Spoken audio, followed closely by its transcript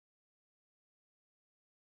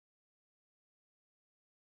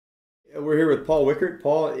We're here with Paul Wickert.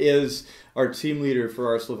 Paul is our team leader for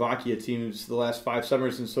our Slovakia teams the last 5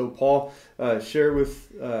 summers. And so, Paul, share with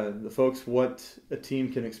the folks what a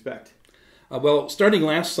team can expect. Well, starting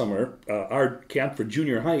last summer, our camp for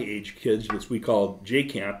junior high age kids, which we call J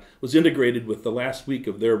Camp, was integrated with the last week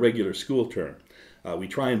of their regular school term. We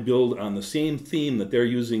try and build on the same theme that they're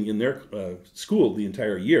using in their school the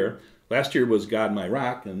entire year. Last year was God My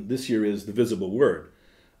Rock, and this year is the Visible Word.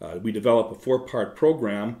 We develop a 4-part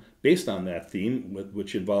program based on that theme,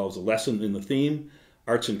 which involves a lesson in the theme,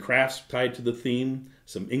 arts and crafts tied to the theme,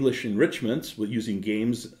 some English enrichments with using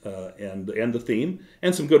games and the theme,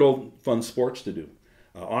 and some good old fun sports to do.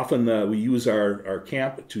 Often we use our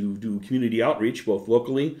camp to do community outreach, both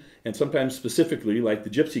locally and sometimes specifically, like the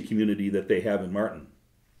Gypsy community that they have in Martin.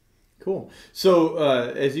 Cool. So,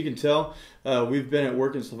 as you can tell, we've been at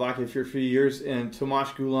work in Slovakia for a few years, and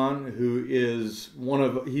Tomáš Gulan, who is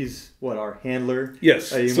he's our handler?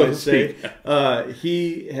 Yes, you might say.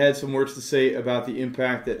 He had some words to say about the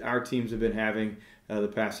impact that our teams have been having the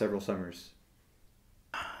past several summers.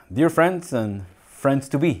 Dear friends and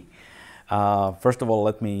friends-to-be, first of all,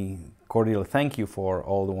 let me cordially thank you for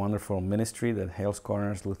all the wonderful ministry that Hales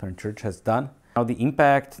Corners Lutheran Church has done. Now, the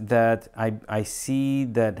impact that I see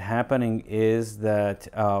that happening is that,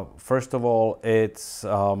 first of all, it's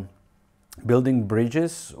building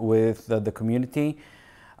bridges with the community.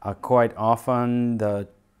 Quite often, the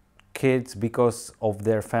kids, because of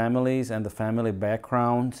their families and the family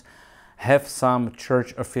backgrounds, have some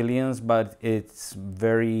church affiliates, but it's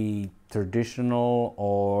very traditional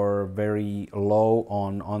or very low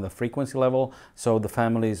on the frequency level. So the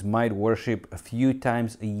families might worship a few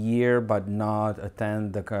times a year, but not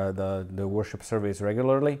attend the worship service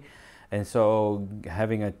regularly. And so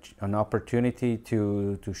having an opportunity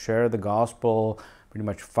to share the gospel pretty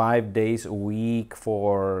much 5 days a week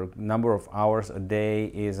for a number of hours a day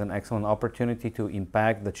is an excellent opportunity to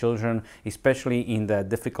impact the children, especially in that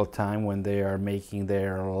difficult time when they are making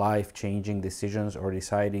their life-changing decisions or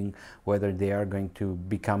deciding whether they are going to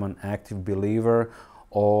become an active believer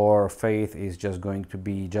or faith is just going to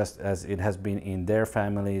be just as it has been in their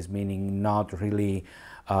families, meaning not really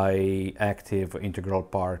an active, integral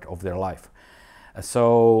part of their life.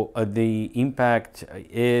 So the impact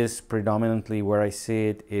is predominantly, where I see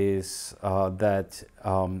it, is that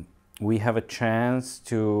we have a chance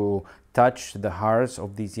to touch the hearts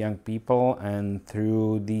of these young people, and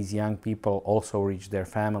through these young people also reach their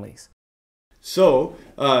families. So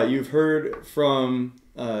you've heard from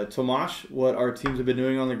Tomáš what our teams have been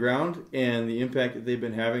doing on the ground and the impact that they've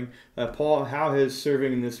been having. Paul, how has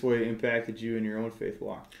serving in this way impacted you in your own faith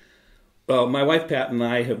walk? Well, my wife Pat and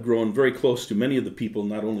I have grown very close to many of the people,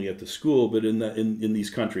 not only at the school, but in these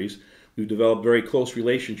countries. We've developed very close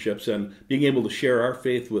relationships, and being able to share our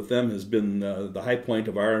faith with them has been the high point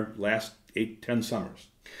of our last 8-10 summers.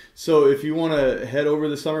 So if you want to head over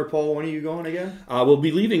the summer, Paul, when are you going again? We'll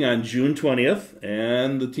be leaving on June 20th,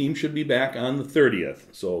 and the team should be back on the 30th.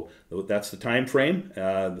 So that's the time frame.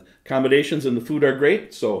 The accommodations and the food are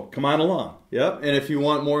great, so come on along. Yep, and if you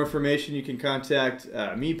want more information, you can contact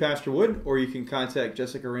me, Pastor Wood, or you can contact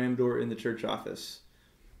Jessica Ramdor in the church office.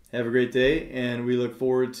 Have a great day, and we look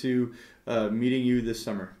forward to meeting you this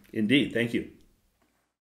summer. Indeed. Thank you.